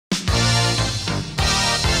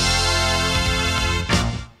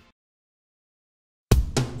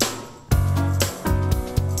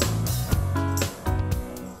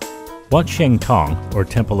Wat Xieng Thong, or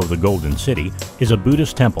Temple of the Golden City, is a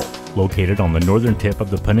Buddhist temple located on the northern tip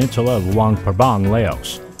of the peninsula of Luang Prabang,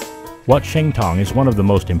 Laos. Wat Xieng Thong is one of the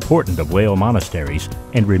most important of Lao monasteries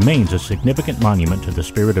and remains a significant monument to the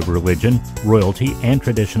spirit of religion, royalty, and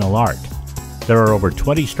traditional art. There are over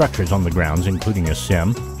 20 structures on the grounds, including a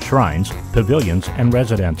sim, shrines, pavilions, and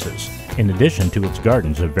residences, in addition to its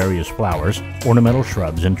gardens of various flowers, ornamental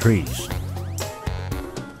shrubs, and trees.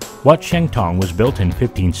 Wat Xieng Thong was built in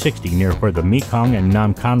 1560 near where the Mekong and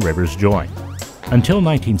Nam Khan rivers join. Until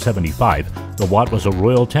 1975, the Wat was a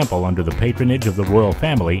royal temple under the patronage of the royal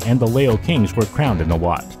family, and the Lao kings were crowned in the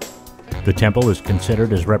Wat. The temple is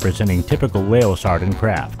considered as representing typical Laos art and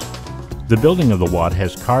craft. The building of the Wat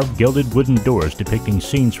has carved gilded wooden doors depicting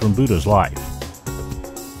scenes from Buddha's life.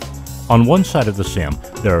 On one side of the sim,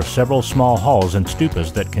 there are several small halls and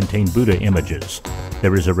stupas that contain Buddha images.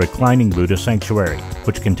 There is a reclining Buddha sanctuary,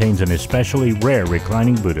 which contains an especially rare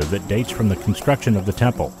reclining Buddha that dates from the construction of the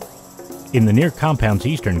temple. In the near compound's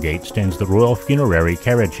eastern gate stands the royal funerary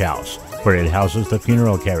carriage house, where it houses the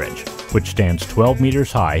funeral carriage, which stands 12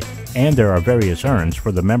 meters high, and there are various urns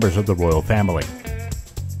for the members of the royal family.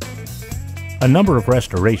 A number of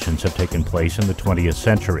restorations have taken place in the 20th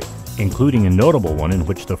century, including a notable one in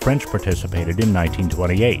which the French participated in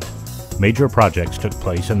 1928. Major projects took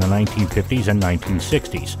place in the 1950s and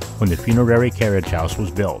 1960s when the funerary carriage house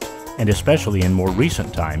was built, and especially in more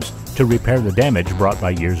recent times to repair the damage brought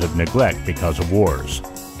by years of neglect because of wars.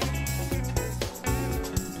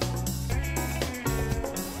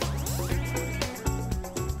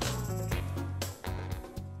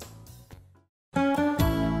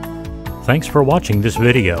 Thanks for watching this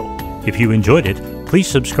video. If you enjoyed it, please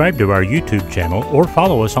subscribe to our YouTube channel or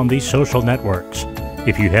follow us on these social networks.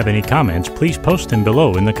 If you have any comments, please post them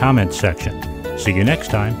below in the comments section. See you next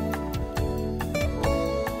time.